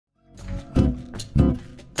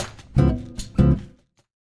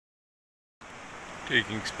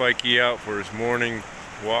Taking Spiky out for his morning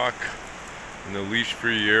walk in the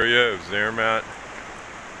leash-free area of Zermatt.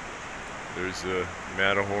 There's a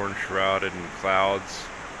Matterhorn shrouded in clouds.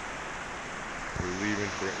 We're leaving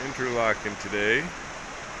for Interlaken today.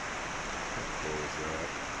 How cool is that?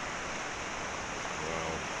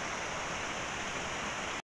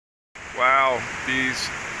 Wow. Wow, these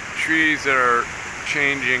trees that are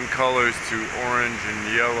changing colors to orange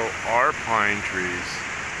and yellow are pine trees.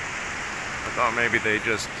 I thought maybe they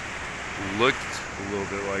just looked a little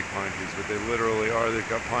bit like pine trees, but they literally are. They've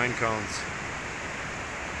got pine cones.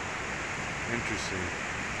 Interesting.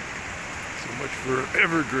 So much for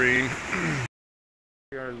evergreen.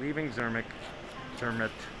 We are leaving Zermatt.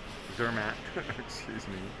 Excuse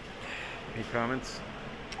me. Any comments?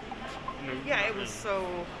 Yeah, it was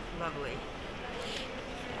so lovely.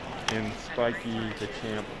 And Spiky, the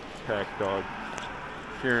camp pack dog,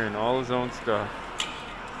 carrying all his own stuff.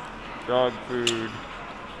 Dog food,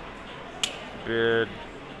 bed,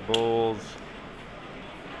 bowls,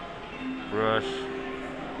 brush,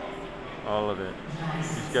 all of it.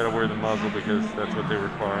 He's got to wear the muzzle because that's what they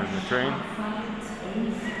require in the train.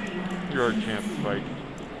 You're our champ, Spike.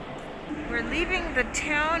 We're leaving the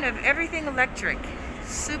town of everything electric.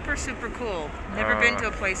 Super, super cool. Never been to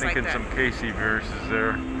a place like that. Thinking some Casey verses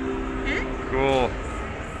there. Hmm? Cool.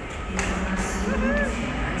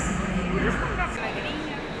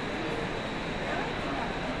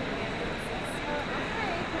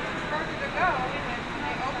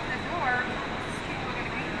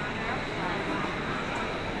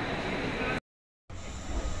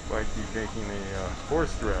 Spiky taking a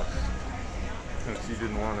forced rest since he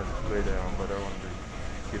didn't want to lay down, but I wanted to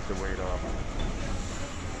get the weight off.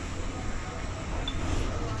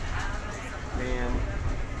 Man.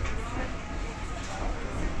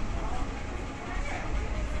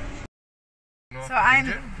 So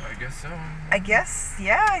I guess,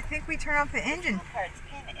 yeah, I think we turn off the engine.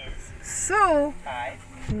 So,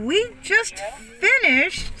 we just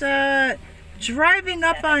finished driving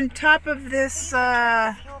up on top of this,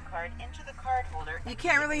 you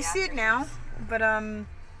can't really see it now, but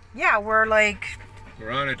yeah, we're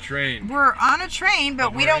We're on a train. We're on a train,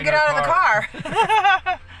 but we don't get out of the car.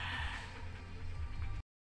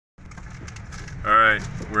 Alright,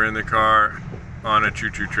 we're in the car on a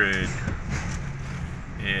choo-choo train.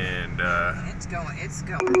 And it's going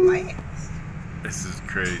fast. This is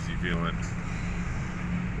crazy feeling.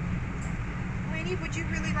 Lady, would you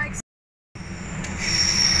really like?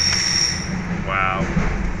 Wow.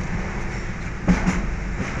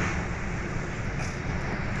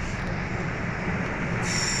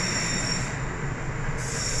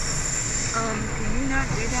 Can you not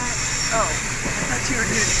do that? Oh, I thought you were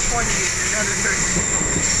pointing at another direction.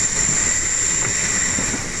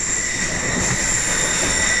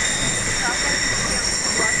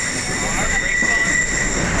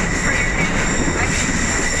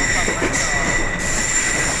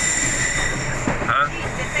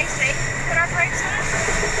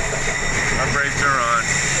 Our brakes are on.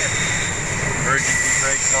 Emergency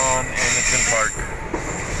brakes on, and it's in park.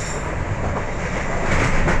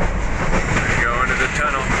 We go into the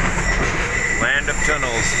tunnel. Land of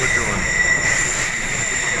tunnels, Switzerland.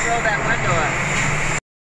 Roll that window up.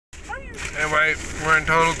 Anyway, we're in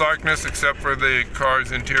total darkness except for the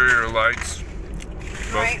car's interior lights.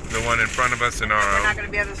 Right. The one in front of us and our own. We're not going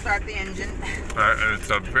to be able to start the engine. It's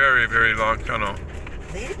a very, very long tunnel.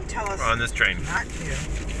 They didn't tell us on this train. Not to. You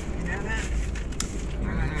know that?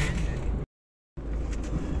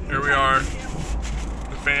 Here we are,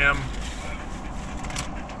 the fam,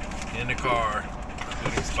 in the car,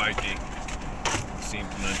 including Spiky. Seems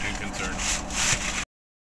none too concerned.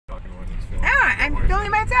 Ah, I'm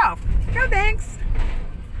filming myself. No thanks.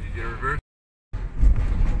 Did you get a reverse?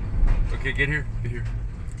 Okay, get here. Get here.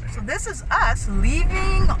 So this is us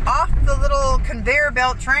leaving off the little conveyor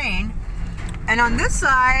belt train. And on this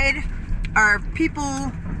side are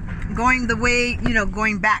people going the way,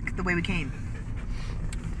 going back the way we came.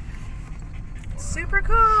 Super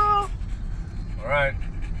cool. All right.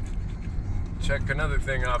 Check another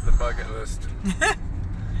thing off the bucket list.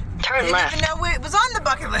 Turn left. Didn't even know it was on the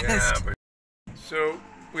bucket list. Yeah, so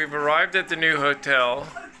we've arrived at the new hotel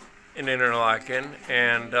in Interlaken,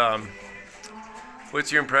 and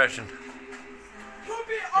what's your impression?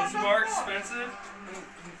 It's more expensive.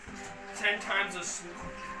 10 times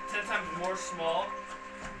more small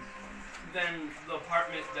than the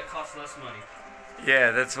apartment that costs less money.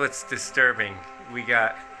 Yeah, that's what's disturbing. We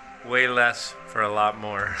got way less for a lot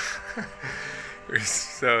more.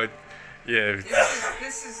 So, yeah.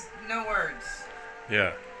 This is no words.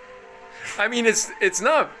 Yeah. I mean, it's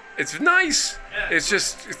not it's nice. It's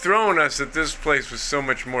just throwing us that this place was so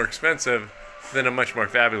much more expensive than a much more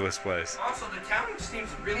fabulous place. Also, the town seems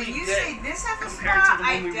really And you dead say this has a compared spa? to the one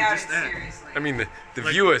I we were doubt it, just at. seriously. I mean, the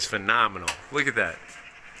view is phenomenal. Look at that.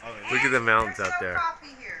 Look at the mountains There's out no there. coffee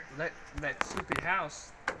here. That stupid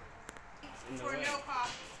house. For no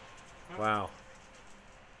coffee. Wow.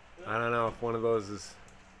 I don't know if one of those is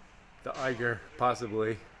the Eiger,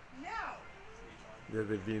 possibly. No. The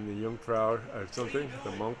other being the Jungfrau or something,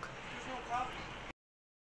 the monk. I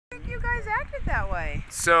think you guys acted that way.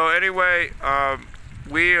 So anyway,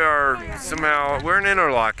 we are we're in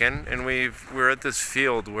Interlaken, and we're at this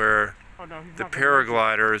field where the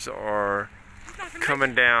paragliders are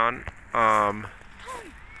coming down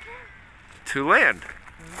to land.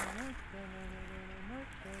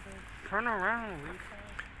 Turn around.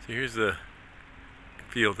 So here's the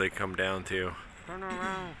field they come down to. Turn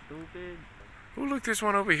around, stupid. Oh, look, there's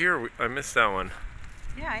one over here. I missed that one.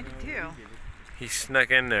 Yeah, I did too. He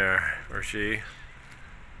snuck in there, or she.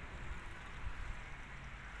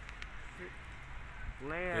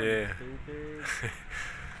 Land, Yeah. stupid.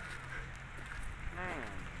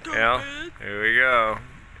 Well, here we go.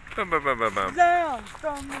 Bum, bum, bum, bum, bum.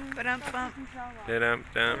 Ba-dum-bum. Da-dum,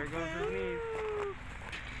 dum. There goes the knee.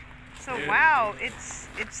 So wow, it's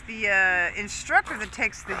the instructor that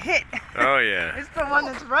takes the hit. Oh yeah. It's the one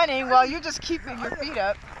that's running while you just keep your feet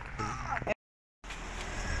up.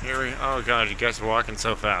 Here we. Oh god, you guys are walking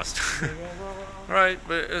so fast. Right,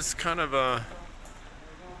 but it's kind of I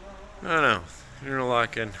don't know.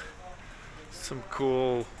 Interlaken. Some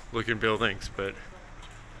cool looking buildings, but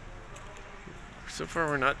so far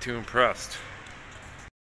we're not too impressed.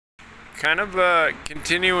 Kind of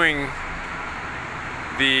continuing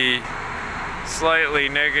the slightly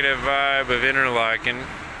negative vibe of Interlaken.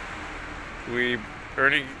 We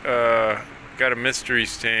already got a mystery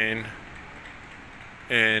stain,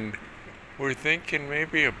 and we're thinking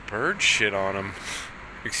maybe a bird shit on him.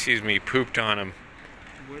 Excuse me, pooped on him.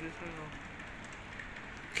 What is that?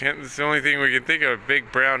 It's the only thing we can think of. A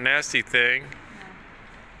big brown nasty thing.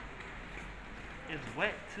 It's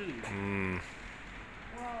wet too.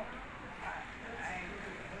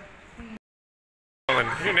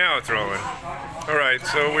 Now it's rolling. All right,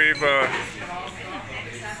 so we've We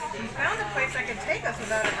found a place that could take us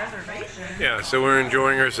without a reservation. yeah, so we're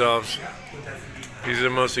enjoying ourselves. These are the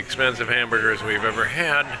most expensive hamburgers we've ever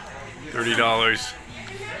had. $30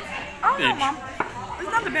 Oh no, each. Mom. It's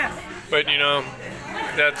not the best. But you know,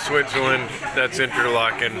 that's Switzerland. That's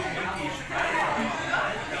Interlaken.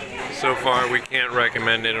 So far, we can't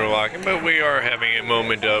recommend Interlaken, but we are having a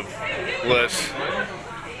moment of bliss.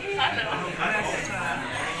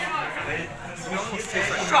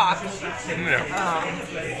 Shock.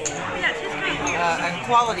 Yeah. A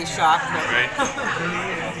quality shock. But Right.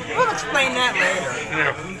 we'll explain that later.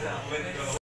 Yeah.